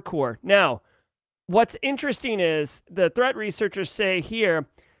hardcore. Now, what's interesting is the threat researchers say here,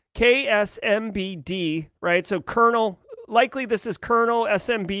 KSMBD, right? So kernel, likely this is kernel,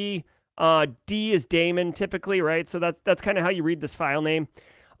 SMB, D is daemon typically, right? So that's kind of how you read this file name.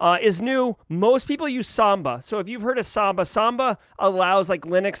 is new. Most people use Samba. So if you've heard of Samba, Samba allows like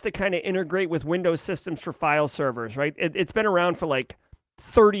Linux to kind of integrate with Windows systems for file servers, right? It's been around for like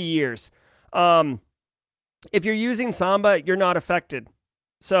 30 years. If you're using Samba, you're not affected.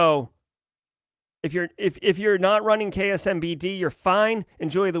 So if you're not running KSMBD, you're fine.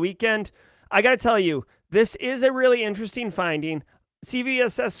 Enjoy the weekend. I got to tell you, this is a really interesting finding.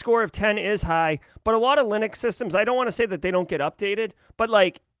 CVSS score of 10 is high, but a lot of Linux systems, I don't want to say that they don't get updated, but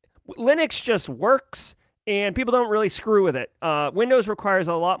like Linux just works and people don't really screw with it. Windows requires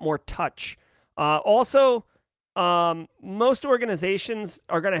a lot more touch. Also, most organizations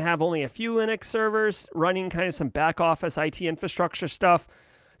are going to have only a few Linux servers running kind of some back office IT infrastructure stuff.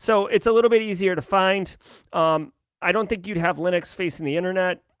 So it's a little bit easier to find. I don't think you'd have Linux facing the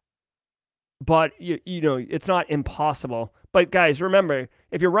internet, but you know, it's not impossible. But guys, remember,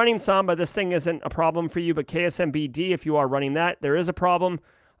 if you're running Samba, this thing isn't a problem for you, but KSMBD, if you are running that, there is a problem.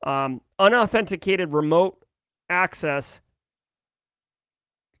 Unauthenticated remote access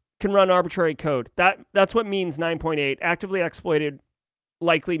can run arbitrary code. That's what means 9.8. Actively exploited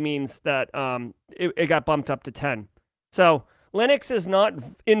likely means that it got bumped up to 10. So Linux is not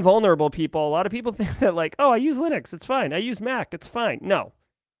invulnerable, people. A lot of people think that like, oh, I use Linux, it's fine. I use Mac, it's fine. No.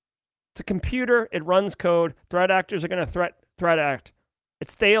 It's a computer. It runs code. Threat actors are going to threat act.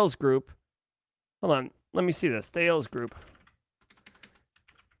 It's Thales Group. Hold on. Let me see this. Thales Group.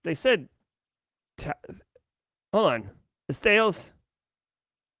 They said... hold on. Is Thales...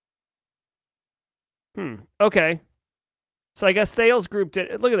 Okay. So I guess Thales Group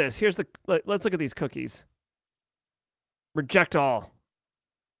did... Look at this. Here's the... Let's look at these cookies. Reject all.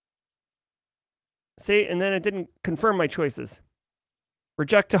 See? And then it didn't confirm my choices.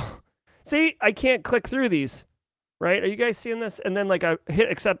 Reject all. See, I can't click through these, right? Are you guys seeing this? And then like I hit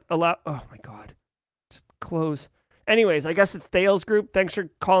accept, allow. Oh my God, just close. Anyways, I guess it's Thales Group. Thanks for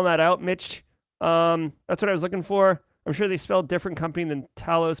calling that out, Mitch. That's what I was looking for. I'm sure they spelled different company than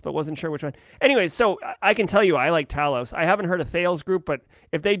Talos, but wasn't sure which one. Anyways, so I can tell you I like Talos. I haven't heard of Thales Group, but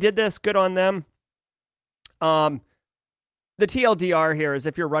if they did this, good on them. The TLDR here is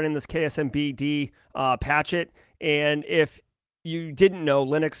if you're running this KSMBD, patch it. And if you didn't know,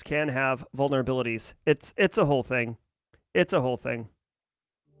 Linux can have vulnerabilities. It's a whole thing. It's a whole thing.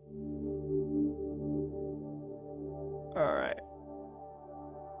 All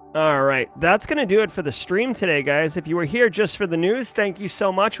right. That's going to do it for the stream today, guys. If you were here just for the news, thank you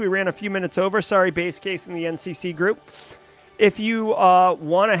so much. We ran a few minutes over. Sorry, base case in the NCC group. If you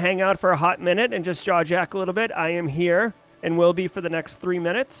want to hang out for a hot minute and just jaw jack a little bit, I am here and will be for the next 3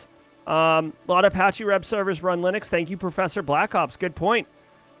 minutes. A lot of Apache web servers run Linux. Thank you, Professor Black Ops. Good point.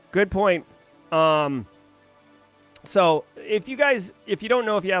 Good point. So if you don't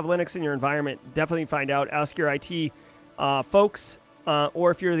know if you have Linux in your environment, definitely find out. Ask your IT folks,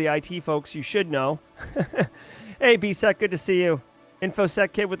 or if you're the IT folks, you should know. Hey, BSEC, good to see you.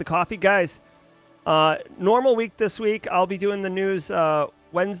 InfoSec Kid with the coffee. Guys, normal week this week. I'll be doing the news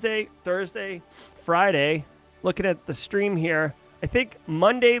Wednesday, Thursday, Friday. Looking at the stream here. I think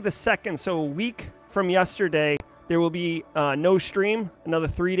Monday the 2nd, so a week from yesterday, there will be no stream, another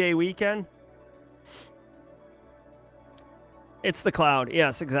 3-day weekend. It's the cloud.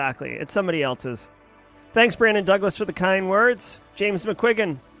 Yes, exactly. It's somebody else's. Thanks, Brandon Douglas, for the kind words. James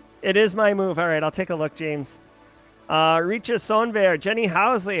McQuiggan, it is my move. All right, I'll take a look, James. Richa Sonver, Jenny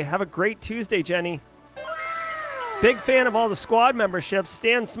Housley, have a great Tuesday, Jenny. Big fan of all the squad memberships.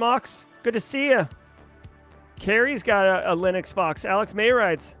 Stan Smocks, good to see you. Carrie's got a Linux box. Alex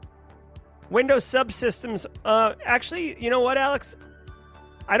Mayrides. Windows subsystems. Actually, you know what, Alex?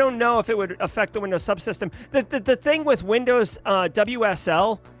 I don't know if it would affect the Windows subsystem. The thing with Windows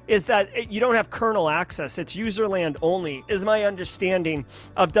WSL is that you don't have kernel access. It's userland only, is my understanding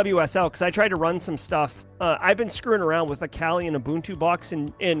of WSL, because I tried to run some stuff. I've been screwing around with a Kali and Ubuntu box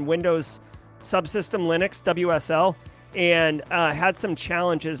in Windows subsystem Linux WSL, and had some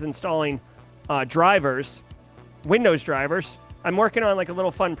challenges installing drivers. Windows drivers. I'm working on like a little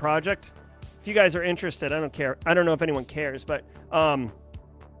fun project. If you guys are interested, I don't care. I don't know if anyone cares, but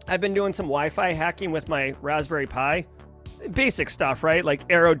I've been doing some Wi-Fi hacking with my Raspberry Pi. Basic stuff, right? Like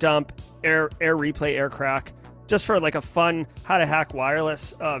arrow dump, air replay, air crack, just for like a fun how to hack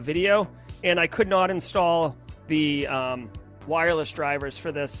wireless video. And I could not install the wireless drivers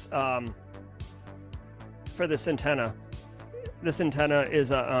for this antenna. This antenna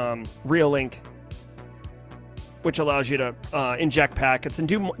is a Reolink, which allows you to inject packets and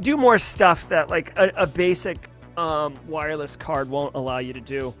do more stuff that like a basic wireless card won't allow you to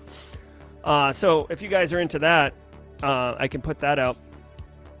do. So if you guys are into that, I can put that out.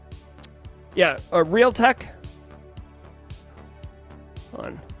 Yeah, Realtek. Hold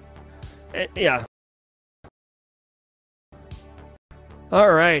on. Yeah.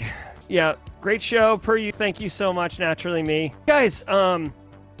 All right. Yeah, great show per you. Thank you so much, Naturally Me. Guys, I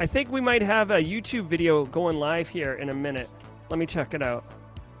think we might have a YouTube video going live here in a minute. Let me check it out.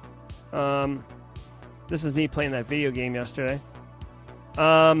 This is me playing that video game yesterday.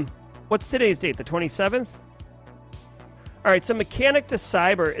 What's today's date? The 27th? All right, so Mechanic to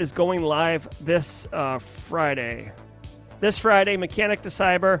Cyber is going live this Friday. This Friday, Mechanic to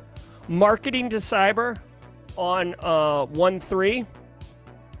Cyber. Marketing to Cyber on 1/3.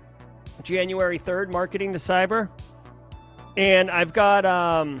 January 3rd, Marketing to Cyber. And I've got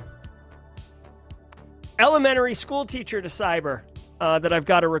Elementary School Teacher to Cyber that I've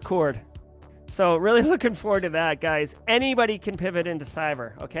got to record. So really looking forward to that, guys. Anybody can pivot into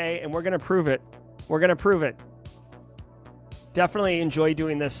cyber, okay? And we're going to prove it. We're going to prove it. Definitely enjoy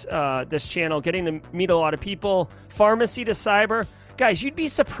doing this this channel, getting to meet a lot of people. Pharmacy to cyber. Guys, you'd be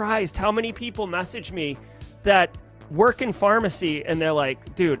surprised how many people message me that work in pharmacy and they're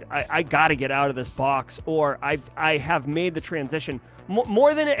like, dude, I got to get out of this box, or I have made the transition.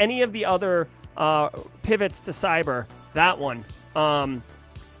 More than any of the other pivots to cyber, that one.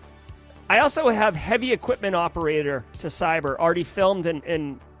 I also have heavy equipment operator to cyber already filmed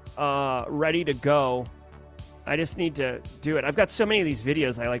and ready to go. I just need to do it. I've got so many of these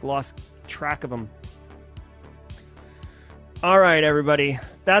videos, I like lost track of them. All right, everybody.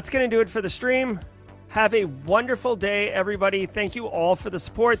 That's going to do it for the stream. Have a wonderful day, everybody. Thank you all for the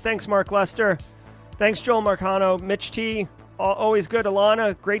support. Thanks, Mark Lester. Thanks, Joel Marcano. Mitch T. Always good.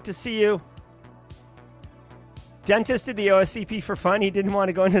 Alana, great to see you. Dentist did the OSCP for fun. He didn't want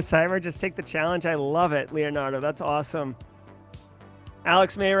to go into cyber. Just take the challenge. I love it, Leonardo. That's awesome.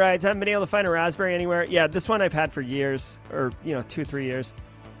 Alex Mayrides. Haven't been able to find a Raspberry anywhere. Yeah, this one I've had for years, or 2-3 years.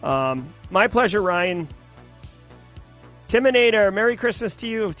 My pleasure, Ryan. Timinator, Merry Christmas to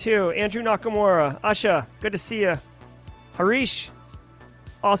you too. Andrew Nakamura, Asha, good to see you. Harish,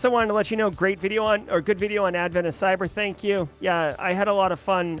 also wanted to let you know, good video on Advent of Cyber. Thank you. Yeah, I had a lot of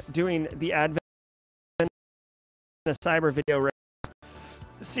fun doing the Advent of Cyber video.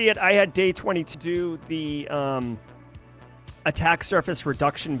 See it, I had day 20 to do the attack surface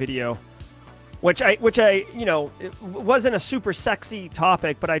reduction video, which I it wasn't a super sexy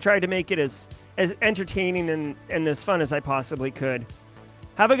topic, but I tried to make it as entertaining and as fun as I possibly could.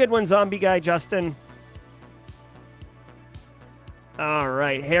 Have a good one, Zombie Guy Justin. All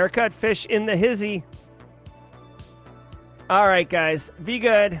right, haircut fish in the hizzy. All right, guys, be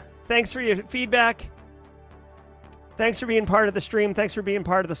good. Thanks for your feedback. Thanks for being part of the stream. Thanks for being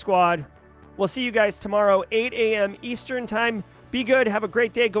part of the squad. We'll see you guys tomorrow, 8 a.m. Eastern time. Be good. Have a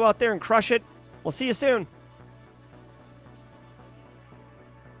great day. Go out there and crush it. We'll see you soon.